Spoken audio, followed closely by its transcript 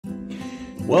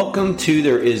Welcome to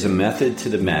There Is a Method to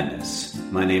the Madness.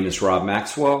 My name is Rob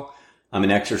Maxwell. I'm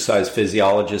an exercise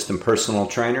physiologist and personal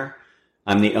trainer.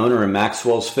 I'm the owner of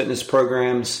Maxwell's Fitness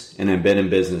Programs, and I've been in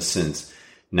business since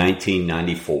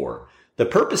 1994. The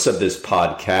purpose of this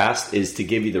podcast is to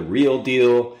give you the real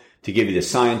deal, to give you the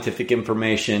scientific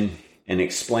information, and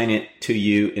explain it to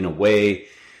you in a way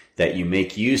that you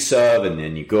make use of, and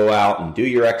then you go out and do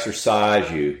your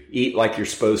exercise, you eat like you're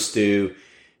supposed to,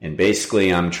 and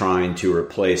basically I'm trying to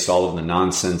replace all of the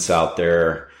nonsense out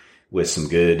there with some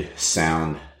good,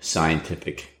 sound,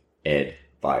 scientific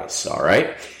advice, all right?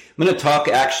 I'm going to talk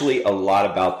actually a lot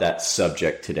about that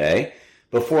subject today.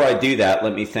 Before I do that,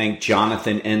 let me thank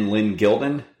Jonathan and Lynn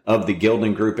Gilden of the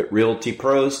Gilden Group at Realty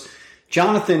Pros.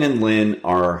 Jonathan and Lynn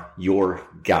are your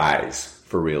guys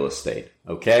for real estate,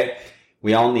 okay?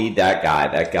 We all need that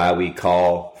guy we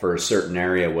call for a certain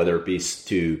area, whether it be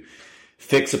to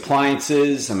fix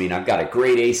appliances. I mean, I've got a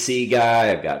great AC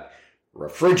guy, I've got a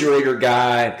refrigerator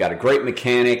guy, I've got a great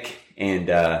mechanic, and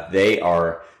they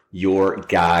are your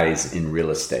guys in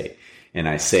real estate. And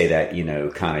I say that,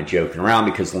 kind of joking around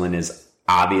because Lynn is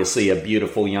obviously a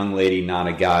beautiful young lady, not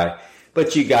a guy,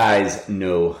 but you guys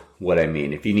know what I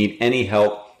mean. If you need any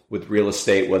help with real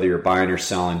estate, whether you're buying or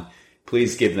selling,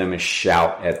 please give them a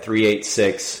shout at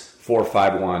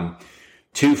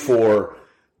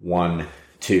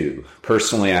 386-451-2412.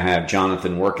 Personally, I have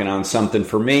Jonathan working on something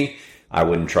for me. I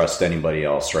wouldn't trust anybody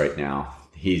else right now.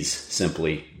 He's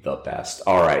simply the best.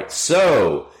 All right,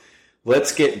 so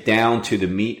let's get down to the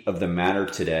meat of the matter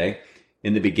today.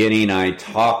 In the beginning, I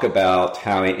talk about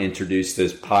how I introduced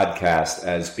this podcast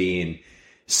as being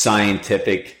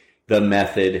scientific, the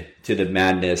method to the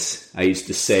madness. I used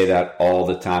to say that all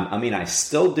the time. I mean, I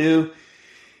still do.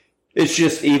 It's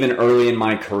just even early in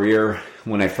my career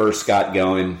when I first got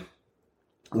going,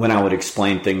 when I would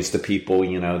explain things to people,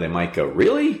 they might go,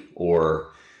 really?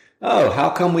 Or, oh, how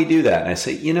come we do that? And I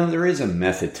say, there is a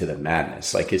method to the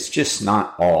madness. Like, it's just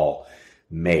not all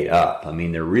made up. I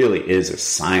mean, there really is a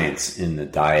science in the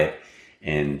diet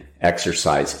and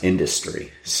exercise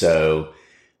industry. So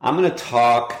I'm going to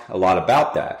talk a lot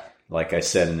about that. Like I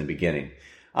said in the beginning,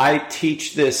 I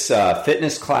teach this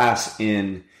fitness class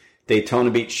in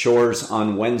Daytona Beach Shores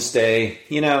on Wednesday.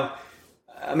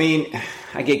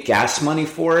 I get gas money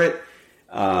for it,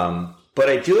 but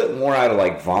I do it more out of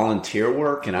like volunteer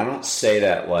work. And I don't say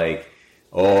that like,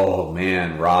 oh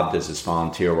man, Rob does this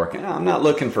volunteer work. And I'm not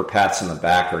looking for pats on the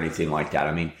back or anything like that.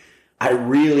 I mean, I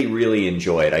really, really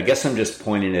enjoy it. I guess I'm just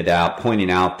pointing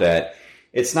out that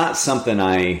it's not something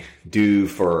I do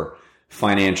for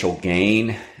financial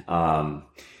gain. And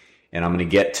I'm going to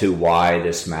get to why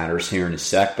this matters here in a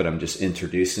sec, but I'm just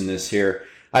introducing this here.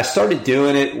 I started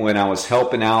doing it when I was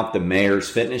helping out the Mayor's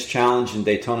Fitness Challenge in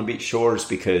Daytona Beach Shores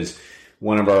because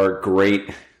one of our great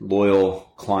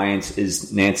loyal clients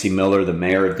is Nancy Miller, the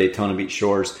mayor of Daytona Beach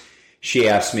Shores. She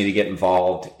asked me to get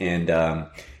involved, and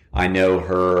I know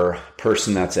her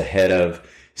person that's ahead of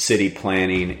city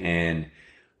planning and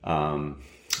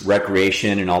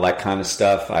recreation and all that kind of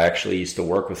stuff. I actually used to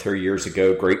work with her years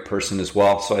ago. Great person as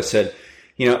well. So I said,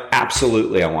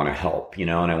 absolutely, I want to help, and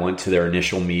I went to their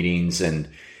initial meetings and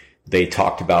they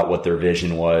talked about what their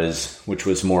vision was, which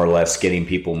was more or less getting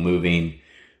people moving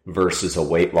versus a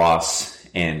weight loss.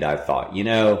 And I thought,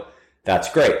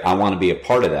 that's great. I want to be a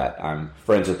part of that. I'm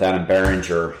friends with Adam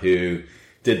Berenger, who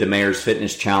did the Mayor's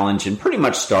Fitness Challenge and pretty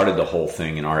much started the whole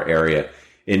thing in our area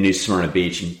in New Smyrna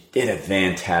Beach and did a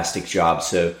fantastic job.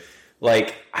 So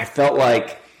I felt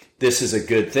like this is a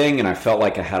good thing, and I felt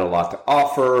like I had a lot to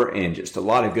offer and just a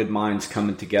lot of good minds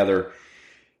coming together.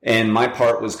 And my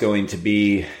part was going to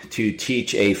be to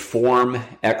teach a form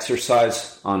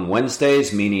exercise on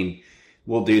Wednesdays, meaning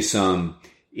we'll do some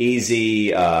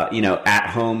easy,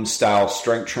 at-home style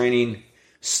strength training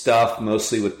stuff,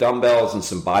 mostly with dumbbells and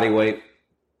some body weight.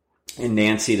 And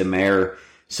Nancy, the mayor,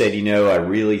 said, I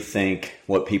really think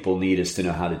what people need is to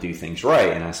know how to do things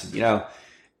right. And I said,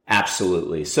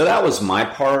 absolutely. So that was my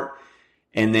part.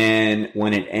 And then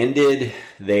when it ended,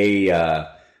 they,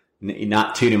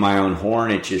 not tooting my own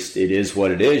horn, it is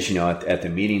what it is. At the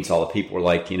meetings, all the people were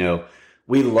like,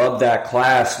 we love that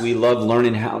class. We love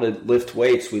learning how to lift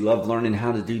weights. We love learning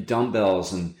how to do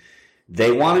dumbbells. And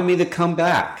they wanted me to come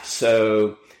back.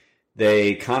 So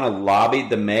they kind of lobbied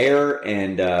the mayor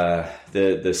and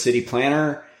the city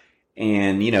planner.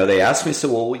 And, they asked me,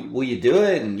 so, well, will you do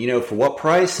it? And, for what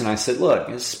price? And I said, look,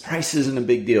 this price isn't a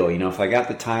big deal. If I got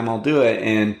the time, I'll do it.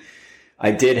 And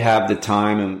I did have the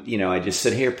time and, I just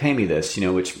said, here, pay me this,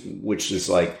 which is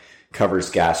like covers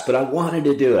gas, but I wanted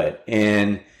to do it.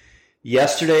 And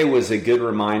yesterday was a good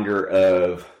reminder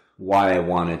of why I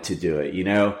wanted to do it.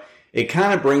 it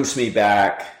kind of brings me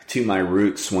back to my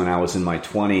roots when I was in my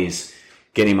 20s,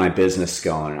 getting my business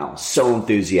going. And I was so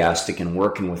enthusiastic and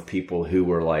working with people who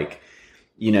were like,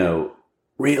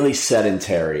 really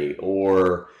sedentary,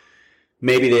 or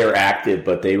maybe they were active,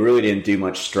 but they really didn't do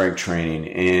much strength training.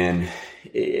 And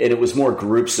it was more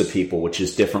groups of people, which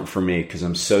is different for me because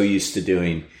I'm so used to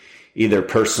doing either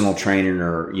personal training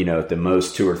or, at the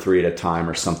most 2 or 3 at a time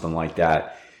or something like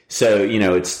that. So,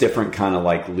 it's different kind of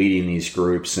like leading these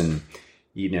groups and,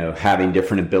 having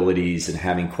different abilities and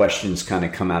having questions kind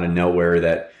of come out of nowhere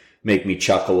that make me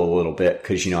chuckle a little bit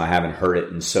because, I haven't heard it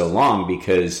in so long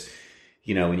because,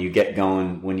 when you get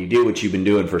going, when you do what you've been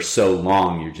doing for so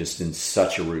long, you're just in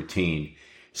such a routine.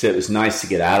 So it was nice to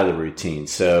get out of the routine.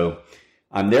 So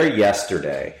I'm there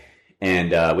yesterday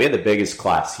and we had the biggest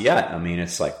class yet. I mean,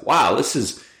 it's like, wow, this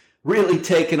is really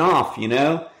taking off,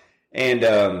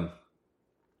 And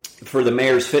for the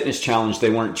Mayor's Fitness Challenge,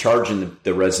 they weren't charging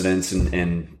the residents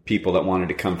and people that wanted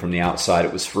to come from the outside.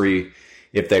 It was free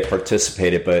if they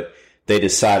participated, but they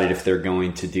decided if they're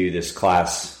going to do this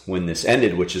class when this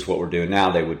ended, which is what we're doing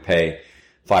now, they would pay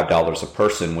 $5 a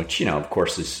person, which, of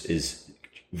course is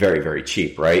very, very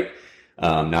cheap, right?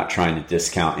 Not trying to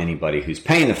discount anybody who's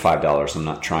paying the $5. I'm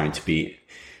not trying to be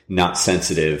not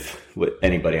sensitive with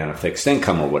anybody on a fixed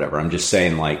income or whatever. I'm just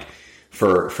saying, like,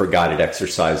 for guided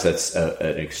exercise, that's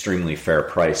an extremely fair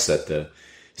price that the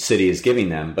city is giving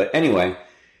them. But anyway,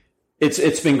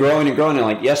 it's been growing and growing. And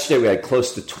like yesterday, we had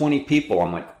close to 20 people.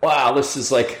 I'm like, wow, this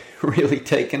is like really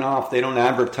taking off. They don't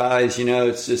advertise,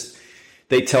 it's just,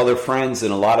 they tell their friends.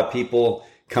 And a lot of people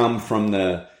come from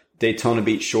the Daytona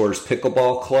Beach Shores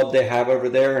pickleball club they have over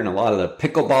there. And a lot of the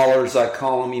pickleballers, I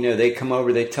call them, they come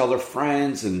over, they tell their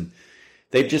friends, and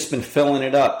they've just been filling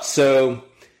it up. So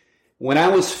when I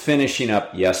was finishing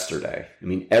up yesterday, I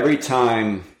mean, every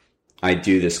time I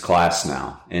do this class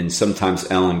now, and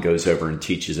sometimes Ellen goes over and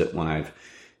teaches it when I've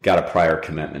got a prior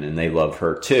commitment, and they love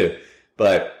her too.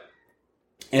 But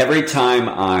every time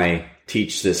I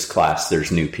teach this class,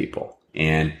 there's new people.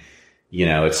 And,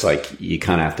 it's like you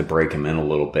kind of have to break them in a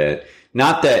little bit.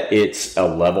 Not that it's a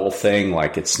level thing.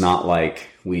 Like, it's not like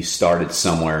we started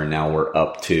somewhere and now we're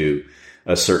up to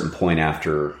a certain point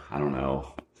after,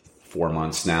 4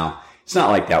 months now. It's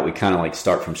not like that. We kind of like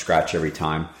start from scratch every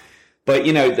time. But,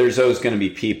 there's always going to be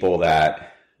people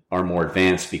that are more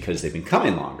advanced because they've been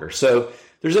coming longer. So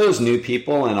there's always new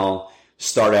people, and I'll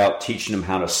start out teaching them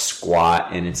how to squat.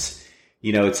 And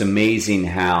it's amazing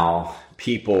how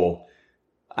people,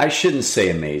 I shouldn't say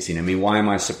amazing. I mean, why am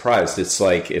I surprised? It's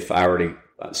like if I were to,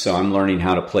 so I'm learning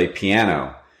how to play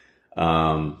piano,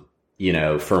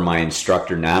 for my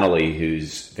instructor, Natalie,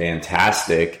 who's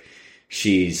fantastic.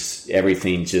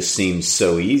 Everything just seems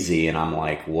so easy. And I'm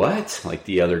like, what? Like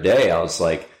the other day, I was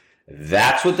like,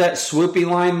 that's what that swoopy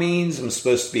line means? I'm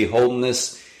supposed to be holding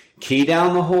this key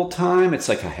down the whole time? It's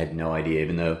like I had no idea,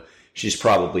 even though she's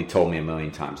probably told me a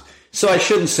million times. So I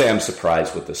shouldn't say I'm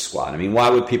surprised with the squat. I mean, why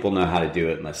would people know how to do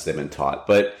it unless they've been taught?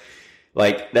 But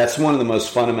like, that's one of the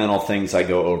most fundamental things I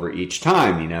go over each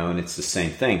time, and it's the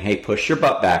same thing. Hey, push your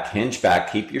butt back, hinge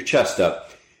back, keep your chest up.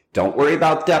 Don't worry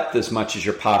about depth as much as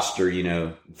your posture,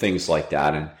 things like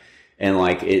that. And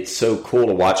like, it's so cool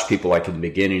to watch people like in the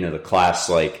beginning of the class,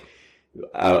 like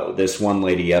this one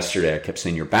lady yesterday, I kept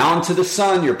saying, you're bound to the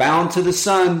sun, you're bound to the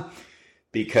sun.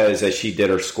 Because as she did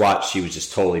her squat, she was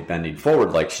just totally bending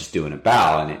forward like she's doing a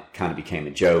bow. And it kind of became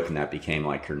a joke, and that became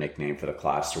like her nickname for the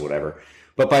class or whatever.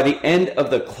 But by the end of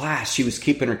the class, she was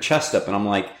keeping her chest up. And I'm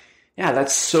like, yeah,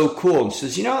 that's so cool. And she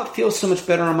says, it feels so much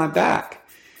better on my back.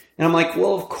 And I'm like,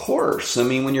 well, of course. I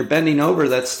mean, when you're bending over,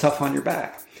 that's tough on your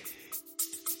back.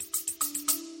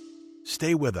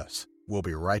 Stay with us. We'll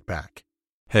be right back.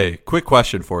 Hey, quick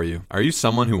question for you. Are you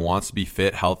someone who wants to be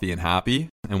fit, healthy, and happy?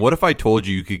 And what if I told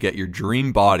you you could get your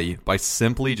dream body by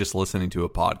simply just listening to a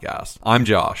podcast? I'm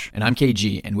Josh. And I'm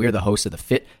KG, and we're the hosts of the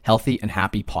Fit, Healthy, and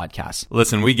Happy podcast.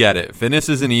 Listen, we get it. Fitness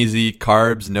isn't easy.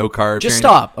 Carbs, no carbs. Just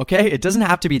stop, okay? It doesn't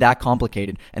have to be that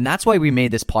complicated. And that's why we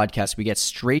made this podcast. We get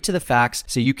straight to the facts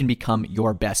so you can become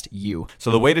your best you.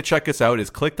 So the way to check us out is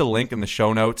click the link in the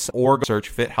show notes or search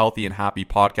Fit, Healthy, and Happy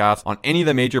podcast on any of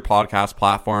the major podcast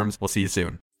platforms. We'll see you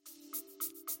soon.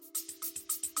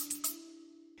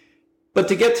 But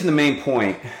to get to the main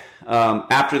point,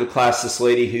 after the class, this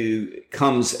lady who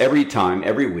comes every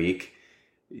week,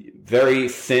 very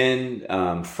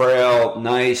thin, frail,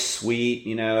 nice, sweet,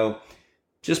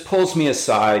 just pulls me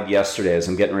aside yesterday as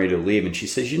I'm getting ready to leave. And she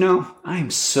says, I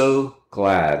am so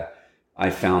glad I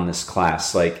found this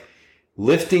class. Like,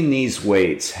 lifting these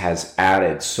weights has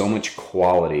added so much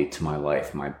quality to my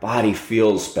life. My body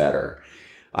feels better.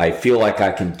 I feel like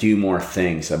I can do more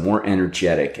things. I'm more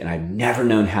energetic, and I've never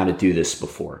known how to do this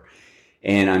before.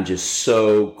 And I'm just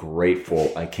so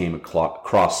grateful I came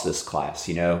across this class,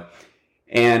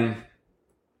 and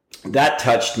that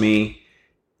touched me.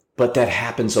 But that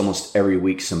happens almost every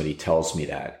week. Somebody tells me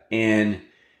that. And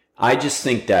I just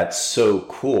think that's so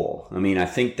cool.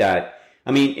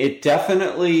 It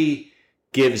definitely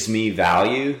gives me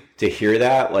value to hear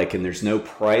that. And there's no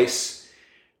price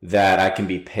that I can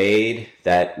be paid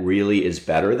that really is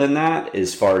better than that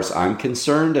as far as I'm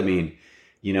concerned.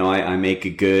 I make a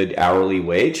good hourly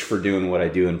wage for doing what I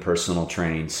do in personal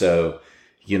training. So,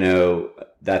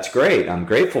 that's great. I'm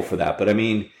grateful for that.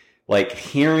 But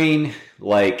hearing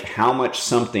how much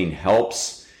something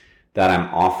helps that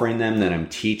I'm offering them, that I'm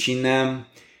teaching them,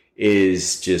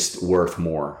 is just worth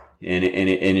more. And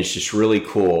it's just really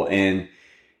cool. And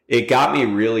it got me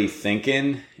really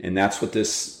thinking, and that's what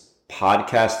this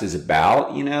podcast is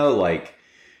about,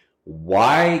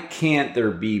 why can't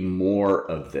there be more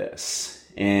of this?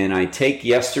 And I take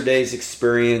yesterday's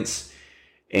experience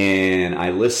and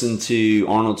I listened to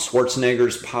Arnold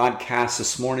Schwarzenegger's podcast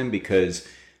this morning because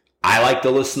I like to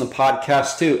listen to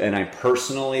podcasts too, and I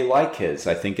personally like his.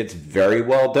 I think it's very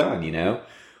well done,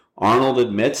 Arnold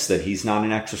admits that he's not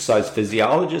an exercise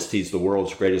physiologist. He's the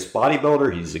world's greatest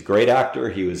bodybuilder. He's a great actor.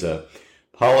 He was a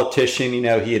politician.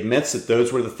 He admits that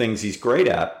those were the things he's great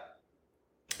at.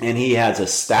 And he has a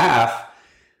staff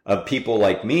of people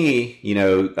like me,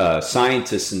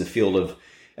 scientists in the field of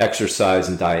exercise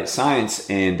and diet science,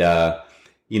 and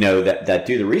that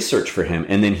do the research for him,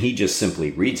 and then he just simply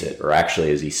reads it. Or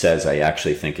actually, as he says, I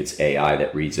actually think it's AI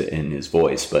that reads it in his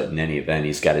voice, but in any event,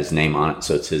 he's got his name on it,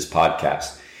 so it's his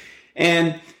podcast.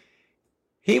 And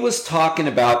he was talking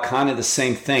about kind of the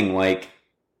same thing,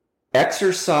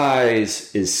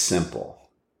 exercise is simple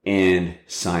and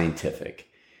scientific,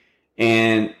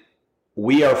 and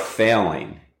we are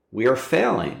failing. We are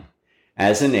failing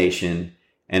as a nation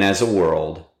and as a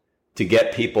world to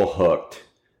get people hooked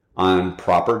on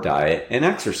proper diet and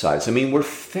exercise. We're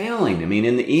failing.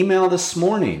 In the email this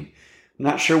morning, I'm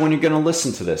not sure when you're going to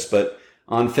listen to this, but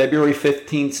on February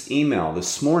 15th's email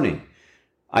this morning,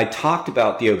 I talked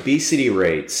about the obesity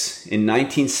rates in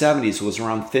 1970s was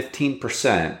around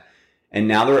 15%, and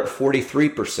now they're at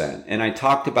 43%. And I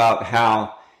talked about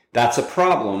how that's a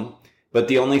problem, but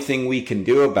the only thing we can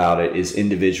do about it is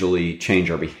individually change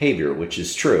our behavior, which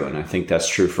is true. And I think that's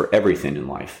true for everything in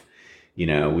life.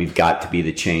 We've got to be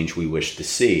the change we wish to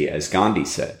see, as Gandhi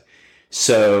said.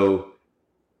 So,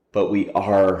 but we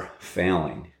are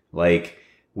failing.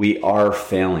 We are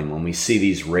failing when we see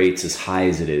these rates as high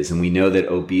as it is. And we know that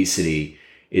obesity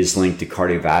is linked to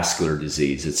cardiovascular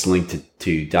disease. It's linked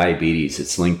to diabetes.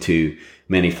 It's linked to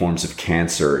many forms of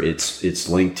cancer. It's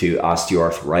linked to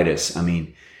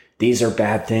osteoarthritis. These are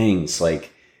bad things.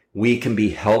 We can be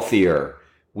healthier.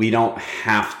 We don't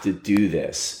have to do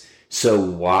this. So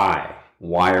why?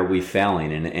 Why are we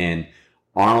failing? And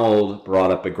Arnold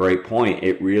brought up a great point.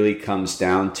 It really comes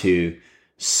down to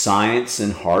science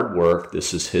and hard work.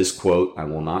 This is his quote. I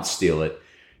will not steal it.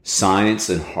 Science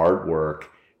and hard work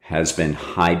has been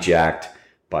hijacked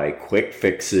by quick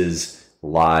fixes,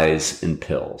 lies, and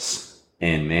pills.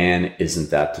 And man,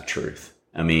 isn't that the truth?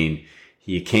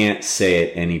 You can't say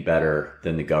it any better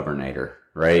than the governor,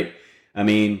 right?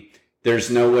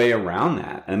 There's no way around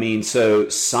that. So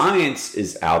science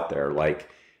is out there.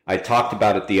 I talked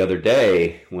about it the other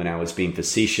day when I was being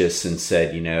facetious and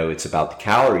said, it's about the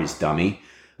calories, dummy.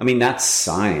 That's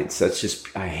science. That's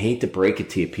just, I hate to break it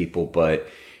to you people, but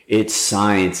it's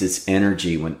science. It's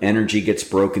energy. When energy gets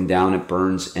broken down, it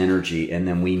burns energy, and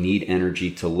then we need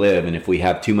energy to live. And if we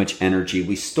have too much energy,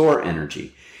 we store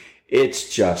energy.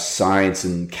 It's just science,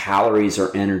 and calories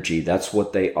are energy. That's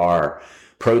what they are.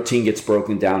 Protein gets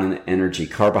broken down into energy.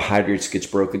 Carbohydrates gets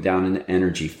broken down into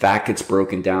energy. Fat gets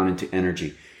broken down into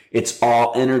energy. It's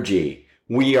all energy.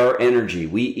 We are energy.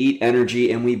 We eat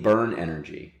energy and we burn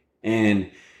energy.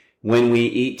 And when we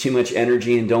eat too much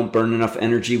energy and don't burn enough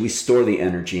energy, we store the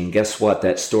energy. And guess what?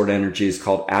 That stored energy is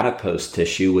called adipose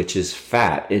tissue, which is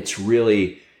fat. It's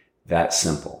really that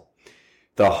simple.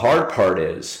 The hard part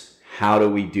is, how do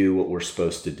we do what we're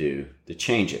supposed to do to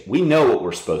change it? We know what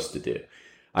we're supposed to do.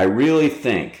 I really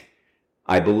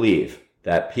I believe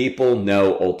that people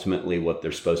know ultimately what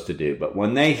they're supposed to do. But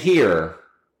when they hear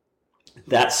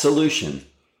that solution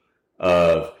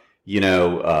of,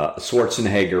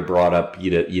 Schwarzenegger brought up,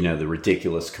 the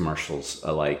ridiculous commercials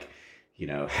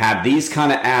have these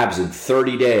kind of abs in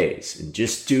 30 days and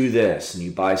just do this. And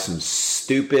you buy some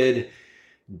stupid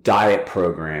diet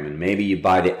program and maybe you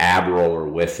buy the ab roller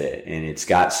with it. And it's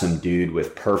got some dude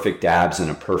with perfect abs and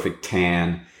a perfect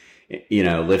tan.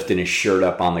 lifting his shirt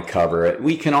up on the cover.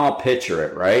 We can all picture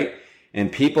it, right?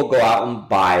 And people go out and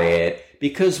buy it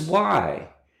because why?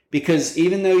 Because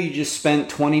even though you just spent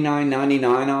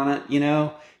 $29.99 on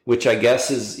it, which I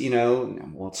guess is,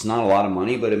 well, it's not a lot of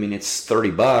money, but I mean, it's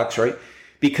 $30, right?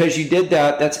 Because you did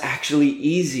that, that's actually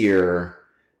easier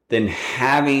than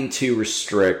having to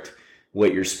restrict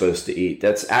what you're supposed to eat.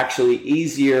 That's actually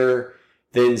easier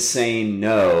than saying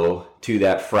no to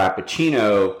that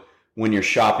Frappuccino when you're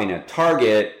shopping at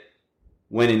Target,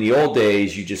 when in the old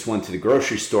days you just went to the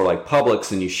grocery store like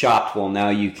Publix and you shopped. Well, now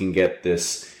you can get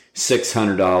this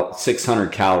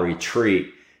 $600 calorie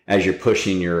treat as you're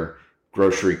pushing your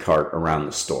grocery cart around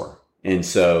the store. And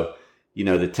so,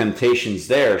 the temptation's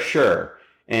there, sure.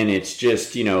 And it's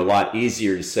just, a lot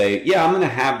easier to say, yeah, I'm going to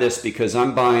have this because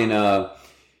I'm buying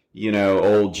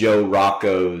old Joe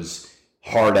Rocco's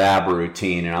hard ab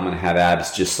routine and I'm going to have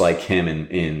abs just like him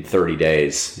in 30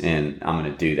 days. And I'm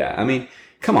going to do that. I mean,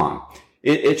 come on.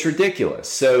 It's ridiculous.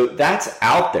 So that's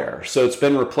out there. So it's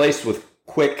been replaced with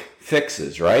quick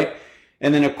fixes, right?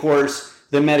 And then, of course,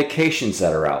 the medications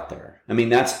that are out there. I mean,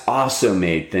 that's also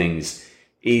made things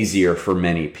easier for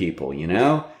many people,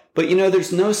 But,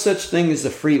 there's no such thing as a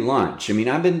free lunch. I mean,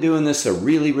 I've been doing this a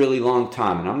really, really long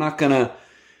time, and I'm not going to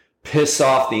piss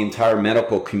off the entire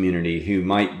medical community who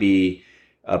might be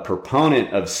a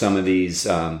proponent of some of these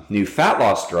new fat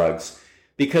loss drugs,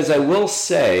 because I will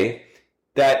say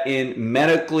that in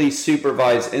medically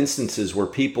supervised instances where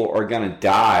people are going to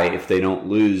die if they don't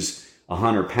lose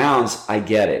 100 pounds, I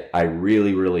get it. I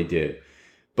really, really do.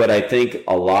 But I think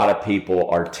a lot of people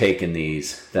are taking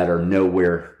these that are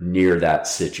nowhere near that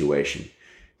situation.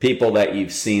 People that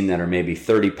you've seen that are maybe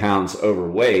 30 pounds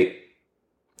overweight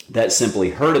that simply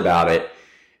heard about it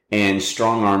and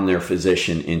strong-arm their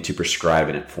physician into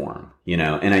prescribing it for them,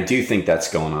 And I do think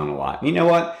that's going on a lot. You know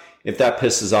what? If that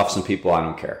pisses off some people, I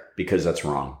don't care, because that's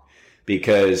wrong.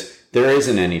 Because there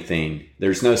isn't anything,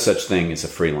 there's no such thing as a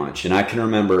free lunch. And I can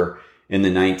remember in the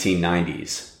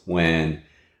 1990s when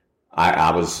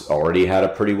I was already had a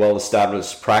pretty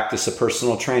well-established practice of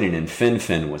personal training, and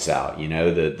Fin was out,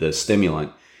 the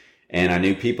stimulant. And I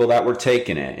knew people that were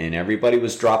taking it, and everybody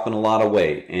was dropping a lot of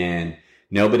weight. And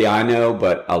nobody I know,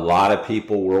 but a lot of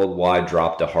people worldwide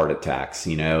dropped to heart attacks.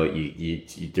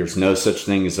 There's no such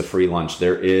thing as a free lunch.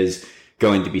 There is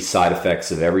going to be side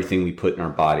effects of everything we put in our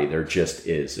body. There just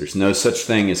is. There's no such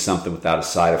thing as something without a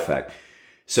side effect.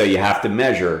 So you have to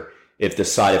measure if the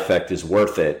side effect is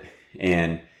worth it.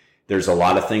 And there's a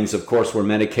lot of things, of course, where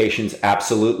medications,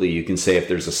 absolutely, you can say if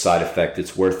there's a side effect,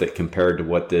 it's worth it compared to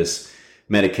what this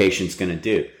medication's going to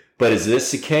do. But is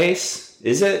this the case?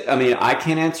 Is it? I mean, I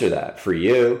can't answer that for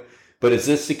you. But is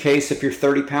this the case if you're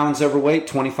 30 pounds overweight,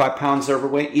 25 pounds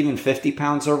overweight, even 50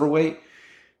 pounds overweight?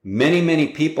 Many, many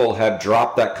people have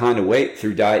dropped that kind of weight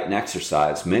through diet and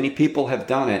exercise. Many people have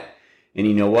done it. And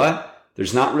you know what?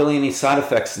 There's not really any side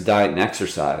effects to diet and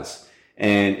exercise.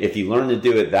 And if you learn to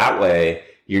do it that way,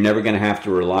 you're never going to have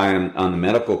to rely on the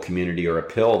medical community or a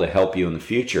pill to help you in the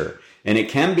future. And it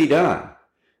can be done.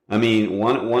 I mean,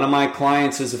 one of my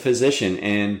clients is a physician,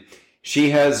 and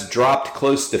she has dropped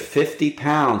close to 50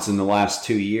 pounds in the last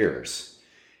 2 years.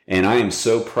 And I am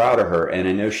so proud of her, and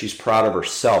I know she's proud of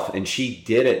herself, and she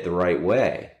did it the right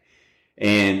way.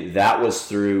 And that was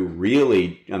through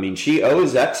she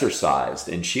always exercised,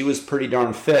 and she was pretty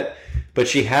darn fit, but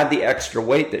she had the extra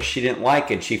weight that she didn't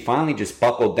like, and she finally just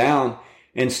buckled down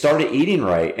and started eating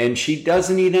right. And she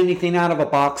doesn't eat anything out of a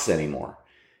box anymore.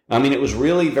 I mean, it was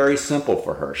really very simple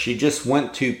for her. She just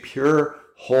went to pure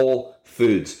whole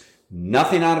foods.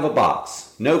 Nothing out of a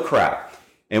box. No crap.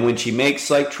 And when she makes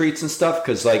treats and stuff,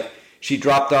 because she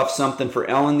dropped off something for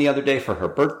Ellen the other day for her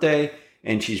birthday,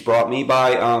 and she's brought me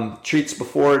by treats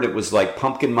before, and it was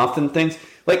pumpkin muffin things.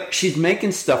 She's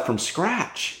making stuff from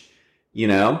scratch,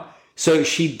 So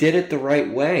she did it the right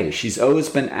way. She's always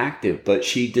been active, but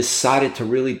she decided to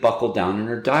really buckle down in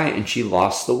her diet, and she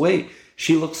lost the weight.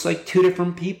 She looks like two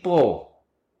different people.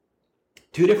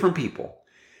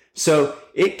 So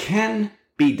it can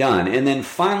be done. And then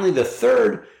finally, the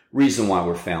third reason why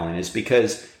we're failing is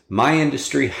because my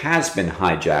industry has been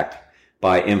hijacked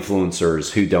by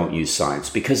influencers who don't use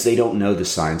science because they don't know the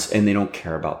science and they don't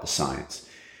care about the science.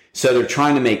 So they're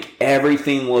trying to make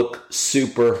everything look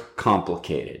super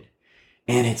complicated.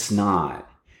 And it's not.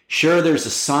 Sure, there's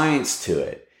a science to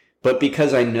it. But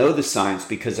because I know the science,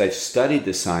 because I've studied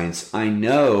the science, I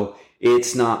know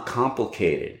it's not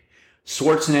complicated.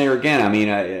 Schwarzenegger, again,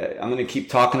 I'm going to keep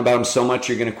talking about him so much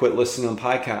you're going to quit listening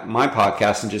to my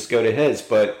podcast and just go to his.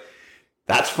 But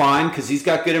that's fine because he's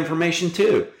got good information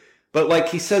too. But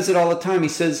he says it all the time. He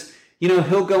says,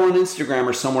 He'll go on Instagram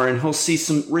or somewhere and he'll see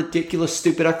some ridiculous,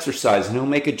 stupid exercise and he'll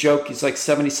make a joke. He's like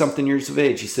 70-something years of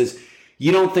age. He says,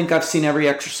 "You don't think I've seen every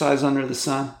exercise under the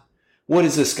sun? What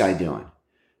is this guy doing?"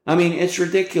 I mean, it's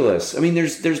ridiculous. I mean,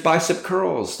 there's bicep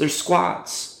curls, there's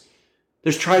squats,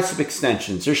 there's tricep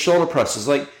extensions, there's shoulder presses.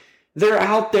 Like, they're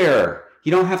out there.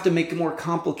 You don't have to make it more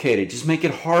complicated. Just make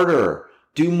it harder.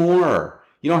 Do more.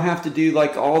 You don't have to do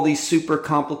like all these super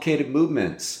complicated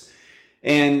movements.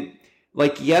 And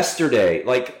like yesterday,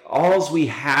 like all we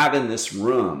have in this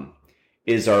room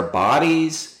is our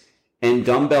bodies and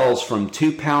dumbbells from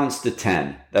 2 pounds to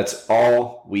 10. That's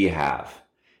all we have.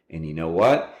 And you know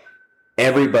what?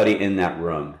 Everybody in that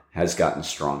room has gotten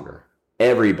stronger.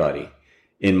 Everybody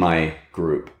in my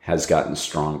group has gotten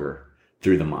stronger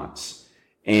through the months.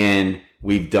 And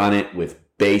we've done it with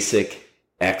basic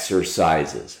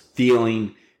exercises,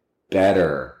 feeling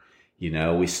better.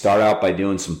 We start out by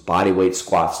doing some body weight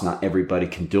squats. Not everybody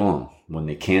can do them. When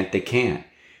they can't, they can't.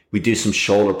 We do some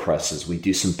shoulder presses. We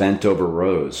do some bent over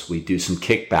rows. We do some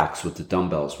kickbacks with the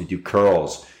dumbbells. We do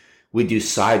curls. We do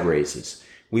side raises.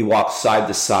 We walk side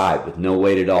to side with no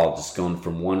weight at all, just going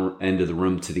from one end of the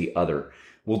room to the other.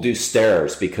 We'll do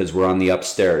stairs because we're on the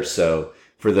upstairs. So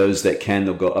for those that can,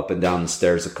 they'll go up and down the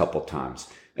stairs a couple times.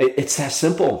 It's that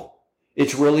simple.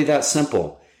 It's really that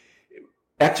simple.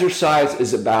 Exercise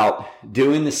is about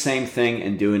doing the same thing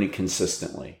and doing it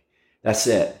consistently. That's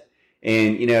it.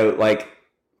 And,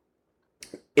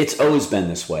 it's always been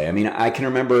this way. I mean, I can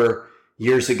remember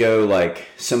years ago, like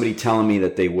somebody telling me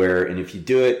that they wear, and if you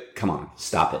do it, come on,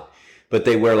 stop it. But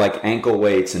they wear like ankle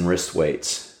weights and wrist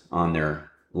weights on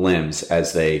their limbs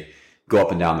as they go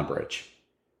up and down the bridge.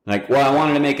 Like, well, I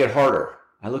wanted to make it harder.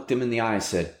 I looked him in the eye and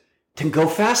said, "Then go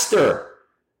faster."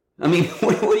 I mean,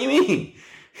 what do you mean?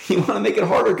 You want to make it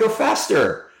harder? Go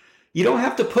faster. You don't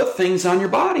have to put things on your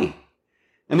body.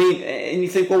 I mean, and you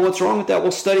think, well, what's wrong with that?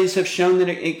 Well, studies have shown that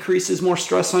it increases more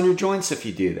stress on your joints if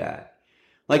you do that.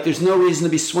 Like, there's no reason to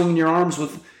be swinging your arms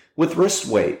with wrist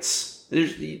weights.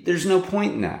 There's no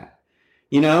point in that.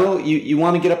 You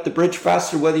want to get up the bridge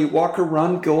faster, whether you walk or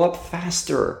run, go up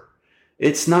faster.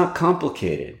 It's not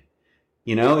complicated.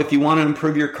 If you want to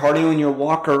improve your cardio and your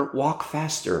walker, walk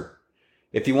faster.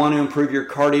 If you want to improve your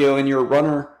cardio and you're a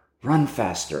runner, run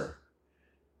faster.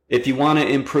 If you want to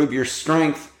improve your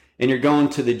strength and you're going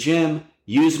to the gym,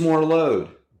 use more load,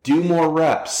 do more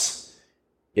reps.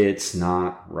 It's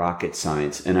not rocket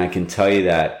science. And I can tell you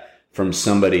that from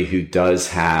somebody who does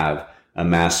have a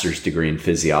master's degree in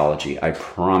physiology. I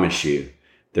promise you,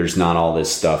 there's not all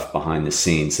this stuff behind the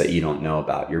scenes that you don't know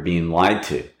about. You're being lied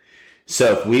to.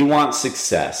 So if we want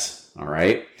success, all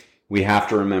right, we have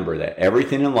to remember that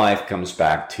everything in life comes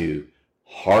back to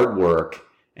hard work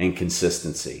and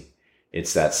consistency.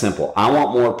 It's that simple. I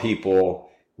want more people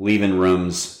leaving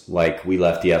rooms like we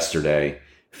left yesterday,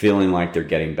 feeling like they're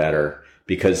getting better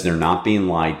because they're not being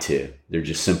lied to. They're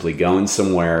just simply going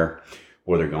somewhere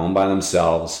or they're going by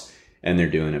themselves and they're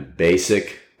doing a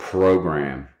basic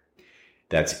program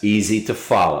that's easy to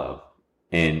follow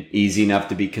and easy enough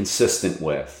to be consistent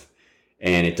with.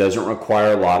 And it doesn't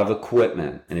require a lot of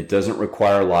equipment, and it doesn't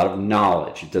require a lot of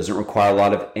knowledge. It doesn't require a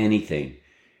lot of anything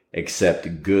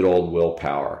except good old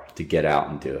willpower to get out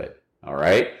and do it. All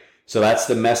right? So that's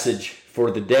the message for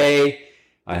the day.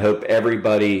 I hope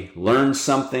everybody learned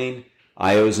something.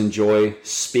 I always enjoy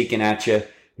speaking at you.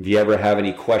 If you ever have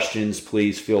any questions,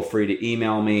 please feel free to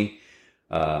email me,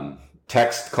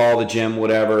 text, call the gym,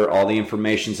 whatever. All the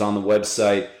information's on the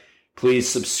website. Please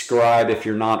subscribe if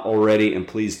you're not already, and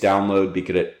please download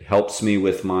because it helps me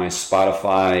with my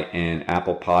Spotify and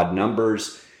Apple Pod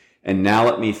numbers. And now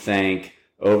let me thank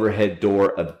Overhead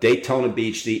Door of Daytona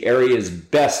Beach, the area's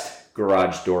best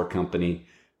garage door company,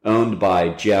 owned by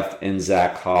Jeff and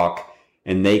Zach Hawk,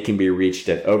 and they can be reached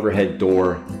at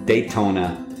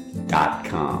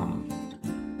overheaddordaytona.com.